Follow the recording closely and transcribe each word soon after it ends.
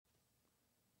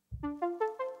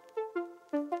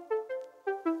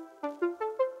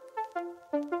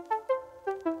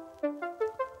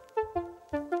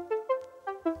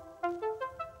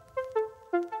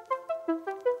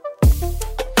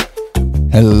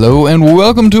Hello and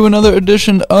welcome to another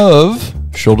edition of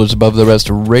Shoulders Above the Rest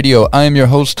Radio. I am your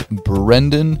host,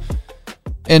 Brendan,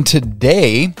 and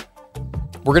today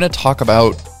we're going to talk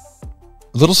about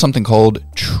a little something called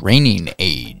training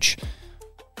age.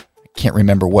 I can't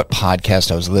remember what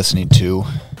podcast I was listening to,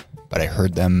 but I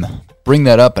heard them bring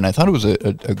that up, and I thought it was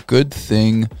a good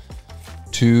thing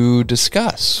to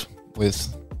discuss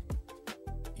with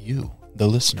you, the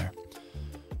listener.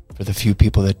 For the few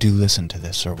people that do listen to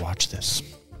this or watch this.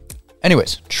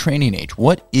 Anyways, training age.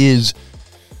 What is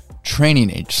training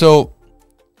age? So,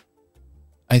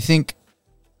 I think,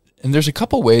 and there's a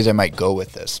couple ways I might go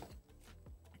with this.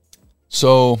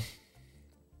 So,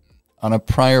 on a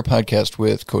prior podcast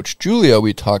with Coach Julia,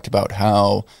 we talked about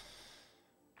how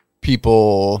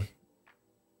people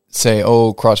say,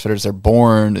 oh, CrossFitters, they're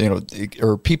born,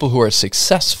 or people who are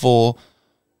successful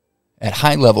at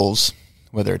high levels,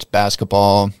 whether it's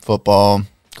basketball, football,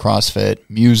 CrossFit,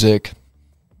 music,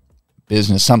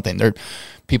 business, something.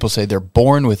 People say they're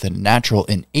born with a natural,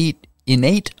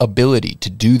 innate ability to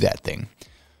do that thing.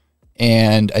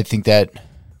 And I think that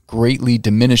greatly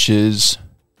diminishes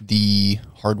the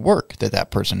hard work that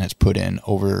person has put in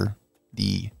over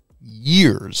the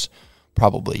years,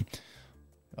 probably.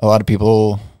 A lot of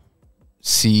people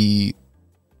see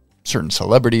certain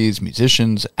celebrities,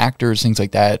 musicians, actors, things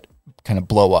like that, kind of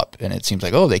blow up, and it seems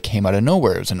like, oh, they came out of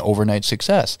nowhere. It was an overnight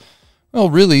success.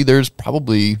 Well, really, there's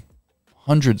probably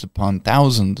hundreds upon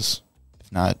thousands,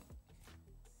 if not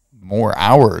more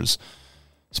hours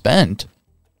spent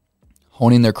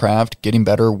honing their craft, getting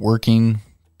better, working,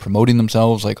 promoting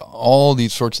themselves, like all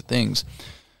these sorts of things.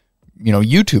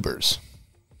 YouTubers,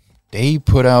 they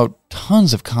put out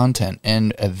tons of content,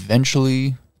 and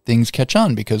eventually things catch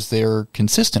on because they're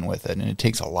consistent with it, and it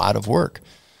takes a lot of work.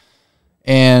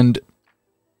 And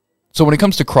so when it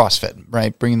comes to CrossFit,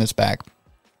 right, bringing this back,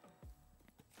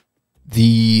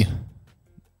 the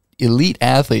elite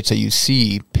athletes that you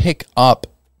see pick up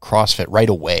CrossFit right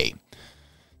away.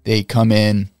 They come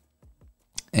in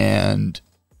and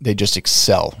they just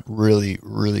excel really,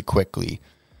 really quickly.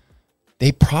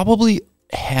 They probably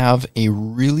have a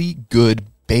really good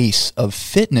base of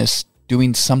fitness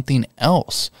doing something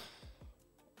else.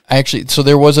 So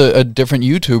there was a different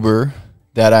YouTuber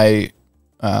that I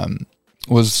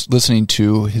was listening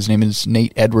to. His name is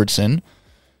Nate Edwardson.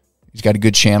 He's got a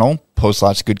good channel, posts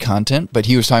lots of good content, but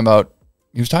he was talking about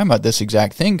this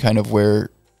exact thing, kind of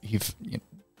where he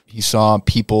saw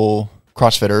people,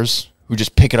 CrossFitters, who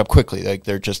just pick it up quickly, like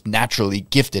they're just naturally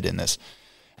gifted in this.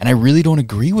 And I really don't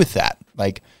agree with that.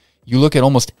 Like, you look at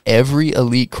almost every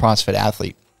elite CrossFit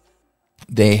athlete,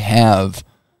 they have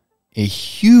a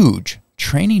huge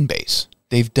training base.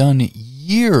 They've done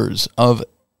years of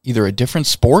either a different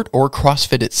sport or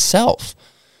CrossFit itself.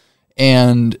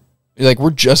 And like,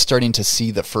 we're just starting to see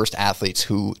the first athletes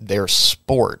who their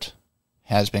sport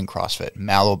has been CrossFit.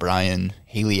 Mal O'Brien,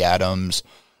 Haley Adams.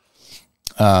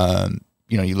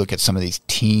 You look at some of these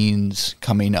teens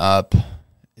coming up.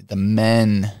 The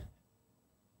men,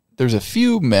 there's a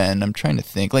few men, I'm trying to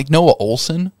think, like Noah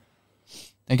Olson.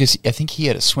 I think he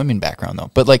had a swimming background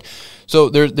though. But so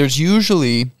there's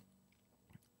usually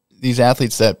these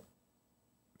athletes that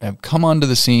have come onto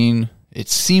the scene. It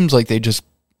seems like they just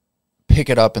pick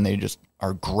it up and they just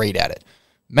are great at it.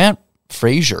 Matt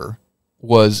Frazier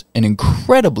was an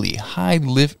incredibly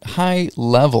high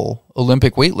level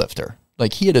Olympic weightlifter.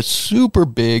 Like, he had a super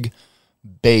big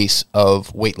base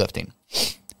of weightlifting.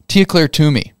 Tia-Clair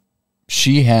Toomey,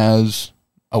 she has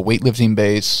a weightlifting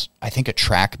base, I think a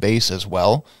track base as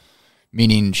well,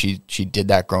 meaning she did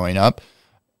that growing up.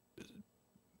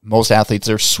 Most athletes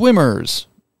are swimmers.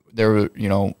 They're,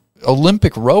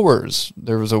 Olympic rowers.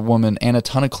 There was a woman, Anna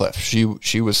Tunnicliffe.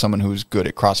 She was someone who was good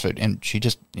at CrossFit, and she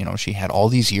just, she had all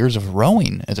these years of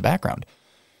rowing as a background.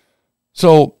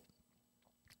 So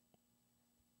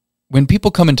when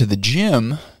people come into the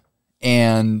gym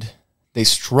and they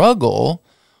struggle,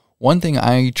 one thing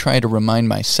I try to remind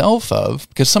myself of,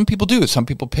 because some people do, some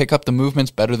people pick up the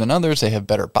movements better than others, they have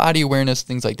better body awareness,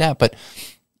 things like that, but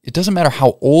it doesn't matter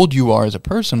how old you are as a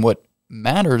person. What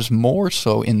matters more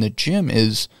so in the gym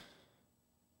is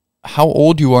how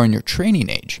old you are in your training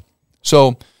age.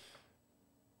 So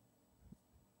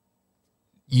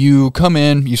you come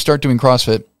in, you start doing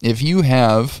CrossFit. If you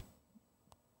have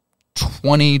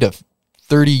 20 to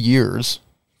 30 years,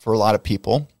 for a lot of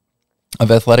people, of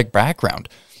athletic background,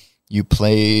 you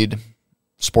played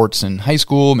sports in high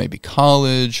school, maybe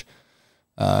college,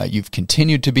 you've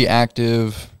continued to be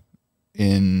active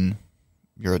in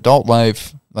your adult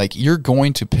life, like, you're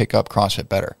going to pick up CrossFit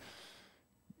better.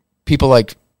 People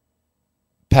like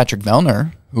Patrick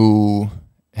Vellner, who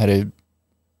had a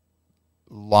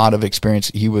lot of experience.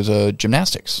 He was a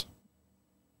gymnastics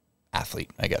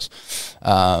athlete, I guess.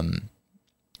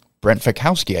 Brent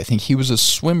Fikowski, I think he was a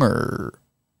swimmer.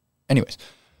 Anyways,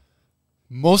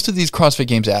 most of these CrossFit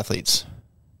Games athletes,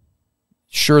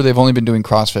 sure, they've only been doing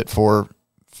CrossFit for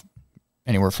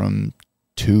anywhere from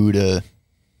 2 to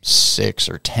 6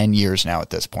 or 10 years now at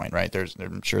this point, right?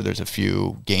 I'm sure there's a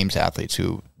few Games athletes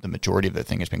who the majority of their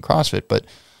thing has been CrossFit, but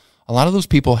a lot of those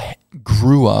people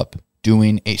grew up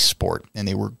doing a sport and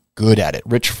they were good at it.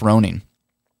 Rich Froning,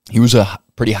 he was a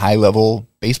pretty high-level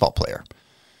baseball player.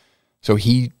 So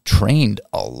he trained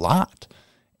a lot.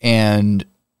 And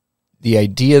the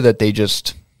idea that they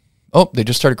just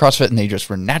started CrossFit and they just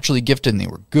were naturally gifted and they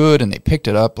were good and they picked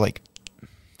it up, like,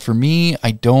 for me,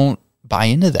 I don't buy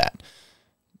into that.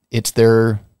 It's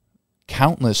their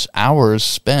countless hours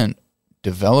spent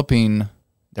developing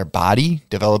their body,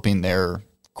 developing their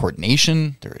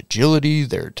coordination, their agility,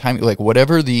 their timing, like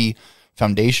whatever the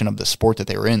foundation of the sport that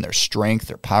they were in, their strength,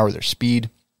 their power, their speed,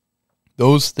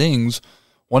 those things,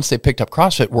 once they picked up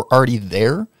CrossFit, were already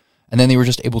there, and then they were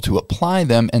just able to apply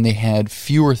them, and they had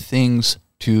fewer things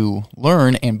to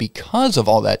learn, and because of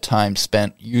all that time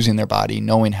spent using their body,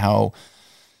 knowing how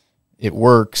it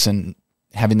works, and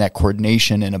having that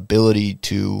coordination and ability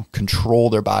to control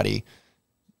their body,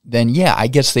 then yeah, I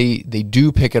guess they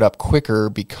do pick it up quicker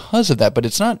because of that, but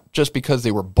it's not just because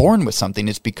they were born with something,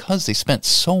 it's because they spent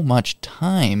so much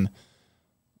time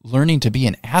learning to be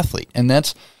an athlete, and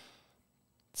that's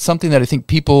something that I think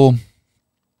people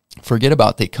forget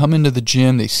about. They come into the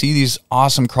gym, they see these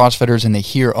awesome CrossFitters, and they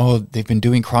hear, oh, they've been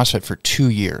doing CrossFit for 2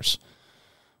 years,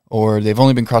 or they've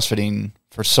only been CrossFitting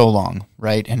for so long,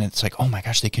 right? And it's like, oh my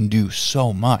gosh, they can do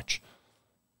so much.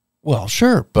 Well,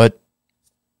 sure, but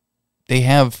they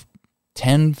have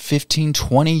 10, 15,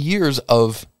 20 years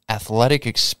of athletic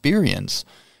experience,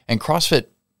 and CrossFit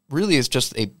really is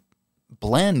just a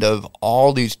blend of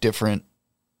all these different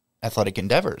athletic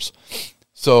endeavors.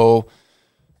 So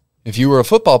if you were a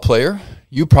football player,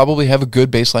 you probably have a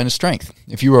good baseline of strength.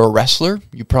 If you were a wrestler,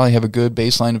 you probably have a good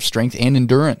baseline of strength and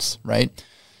endurance, right?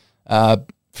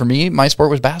 For me, my sport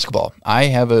was basketball. I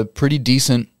have a pretty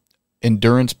decent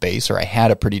endurance base, or I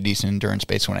had a pretty decent endurance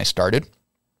base when I started.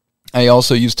 I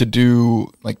also used to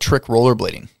do like trick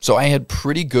rollerblading. So I had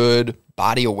pretty good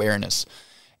body awareness.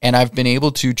 And I've been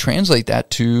able to translate that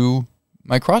to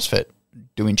my CrossFit,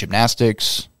 doing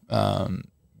gymnastics,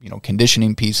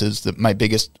 conditioning pieces. My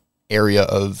biggest area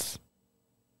of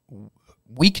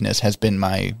weakness has been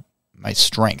my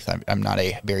strength. I'm not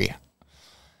a very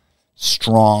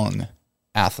strong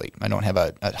athlete. I don't have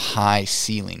a high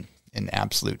ceiling in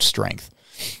absolute strength.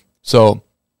 So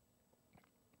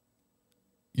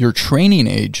your training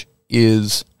age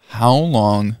is how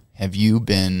long have you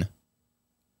been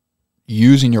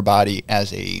using your body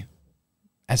as a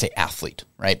athlete,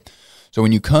 right? So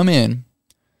when you come in,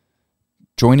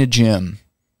 join a gym,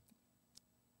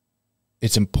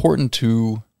 it's important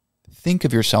to think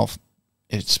of yourself,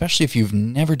 especially if you've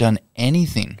never done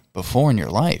anything before in your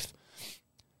life.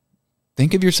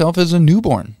 Think of yourself as a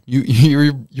newborn.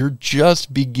 You're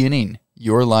just beginning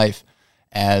your life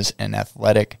as an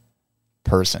athletic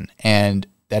person, and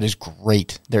that is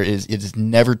great. It is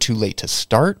never too late to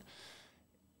start.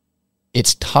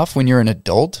 It's tough when you're an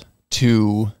adult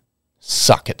to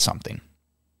suck at something.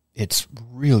 It's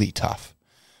really tough.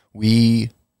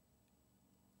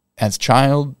 As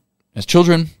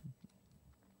children,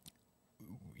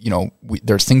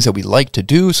 there's things that we like to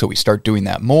do, so we start doing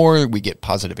that more. We get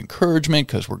positive encouragement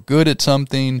because we're good at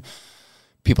something.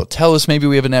 People tell us maybe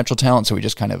we have a natural talent, so we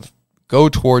just kind of go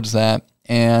towards that.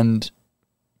 And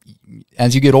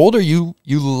as you get older, you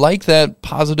like that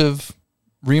positive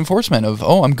reinforcement of,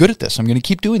 oh, I'm good at this, I'm going to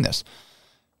keep doing this,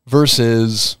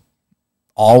 versus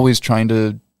always trying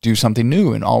to do something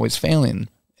new and always failing.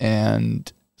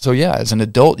 And so, yeah, as an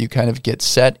adult, you kind of get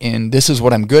set in, this is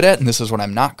what I'm good at and this is what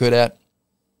I'm not good at,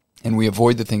 and we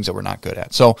avoid the things that we're not good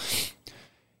at. So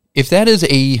if that is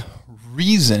a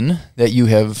reason that you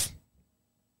have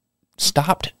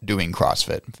stopped doing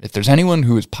CrossFit, if there's anyone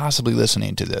who is possibly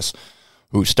listening to this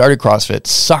who started CrossFit,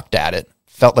 sucked at it,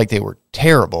 felt like they were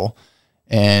terrible,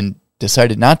 and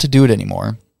decided not to do it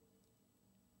anymore,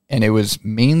 and it was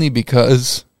mainly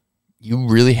because you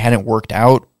really hadn't worked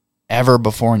out ever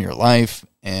before in your life,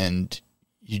 and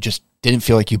you just didn't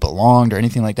feel like you belonged or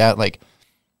anything like that, like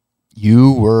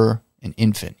you were an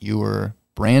infant, you were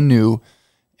brand new,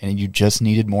 and you just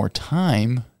needed more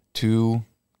time to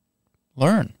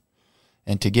learn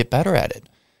and to get better at it.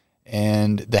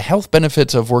 And the health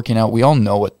benefits of working out, we all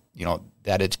know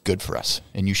that it's good for us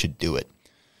and you should do it.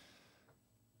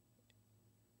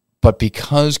 But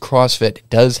because CrossFit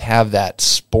does have that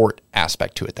sport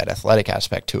aspect to it, that athletic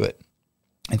aspect to it,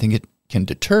 I think it can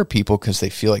deter people because they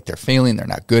feel like they're failing, they're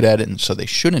not good at it, and so they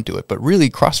shouldn't do it. But really,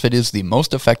 CrossFit is the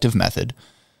most effective method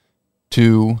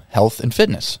to health and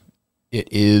fitness. It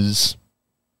is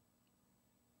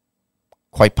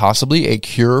quite possibly a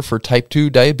cure for type 2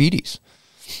 diabetes.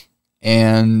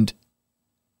 And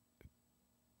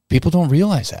people don't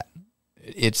realize that.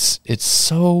 It's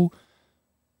so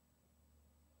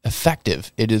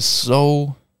effective. It is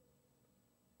so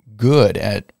good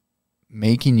at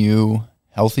making you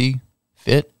healthy,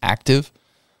 fit, active,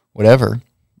 whatever,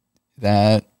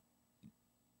 that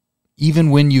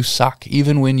even when you suck,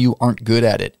 even when you aren't good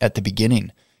at it at the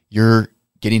beginning, you're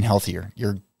getting healthier.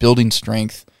 You're building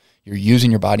strength. You're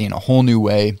using your body in a whole new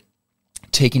way,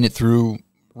 taking it through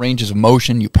ranges of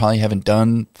motion you probably haven't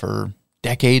done for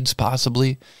decades,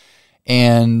 possibly.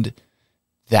 And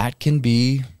that can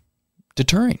be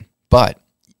deterring. But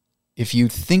if you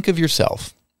think of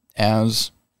yourself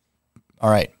as, all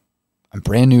right, I'm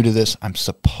brand new to this. I'm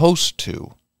supposed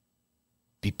to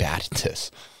be bad at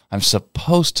this. I'm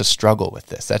supposed to struggle with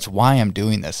this. That's why I'm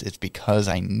doing this. It's because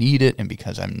I need it and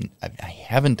because I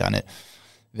haven't done it.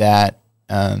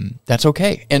 That's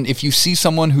okay. And if you see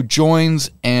someone who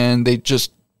joins and they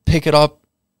just pick it up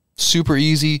super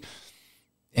easy,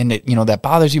 and that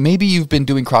bothers you, maybe you've been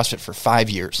doing CrossFit for 5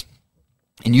 years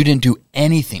and you didn't do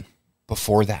anything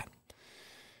before that.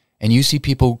 And you see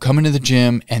people come into the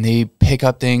gym and they pick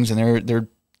up things and they're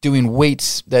doing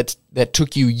weights that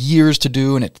took you years to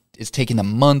do and it's taking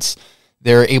them months.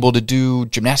 They're able to do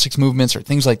gymnastics movements or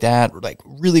things like that, like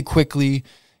really quickly,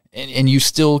 and you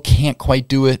still can't quite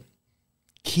do it.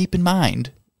 Keep in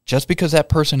mind, just because that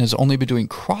person has only been doing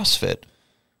CrossFit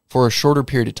for a shorter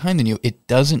period of time than you, it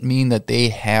doesn't mean that they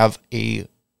have a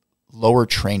lower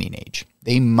training age.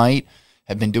 They might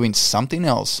have been doing something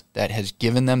else that has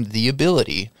given them the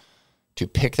ability to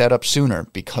pick that up sooner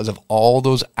because of all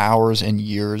those hours and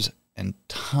years and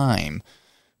time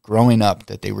growing up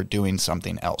that they were doing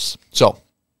something else. So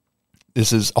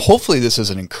hopefully this is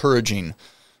an encouraging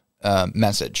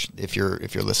message if you're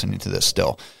listening to this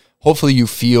still. Hopefully you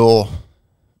feel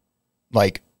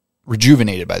like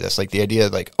rejuvenated by this, like the idea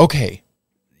like, okay,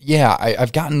 yeah,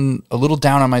 I've gotten a little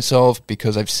down on myself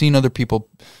because I've seen other people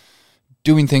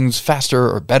doing things faster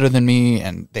or better than me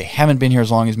and they haven't been here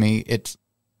as long as me. It's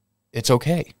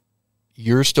okay.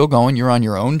 You're still going. You're on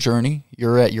your own journey.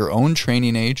 You're at your own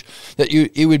training age.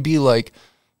 It would be like,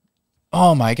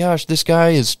 oh my gosh, this guy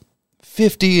is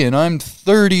 50 and I'm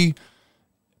 30,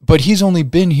 but he's only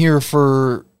been here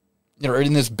for,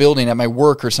 in this building at my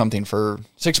work or something for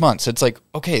 6 months. It's like,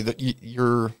 okay,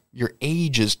 your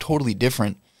age is totally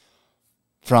different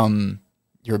from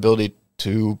your ability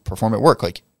to perform at work.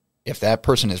 Like if that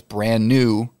person is brand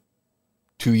new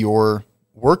to your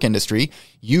work industry,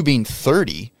 you being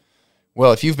 30,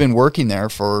 well, if you've been working there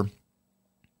for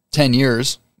 10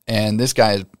 years and this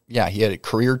guy, he had a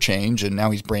career change and now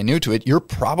he's brand new to it, you're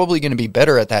probably going to be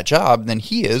better at that job than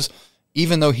he is,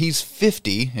 even though he's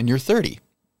 50 and you're 30.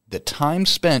 The time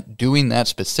spent doing that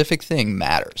specific thing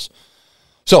matters.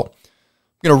 So I'm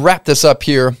going to wrap this up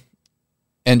here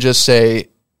and just say,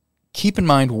 keep in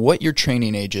mind what your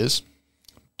training age is.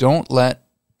 Don't let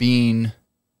being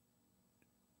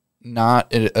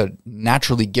not a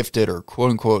naturally gifted or quote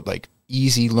unquote like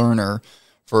easy learner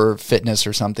for fitness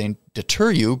or something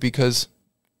deter you, because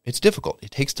it's difficult. It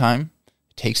takes time,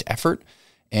 it takes effort,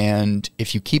 and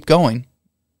if you keep going,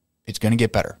 it's going to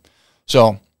get better.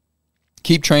 So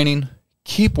keep training,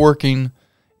 keep working,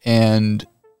 and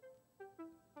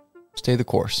stay the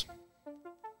course.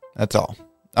 That's all.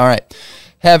 All right.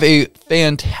 Have a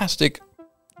fantastic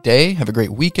day. Have a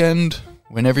great weekend.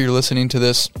 Whenever you're listening to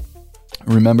this,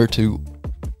 remember to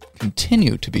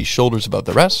continue to be shoulders above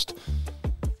the rest.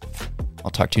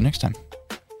 I'll talk to you next time.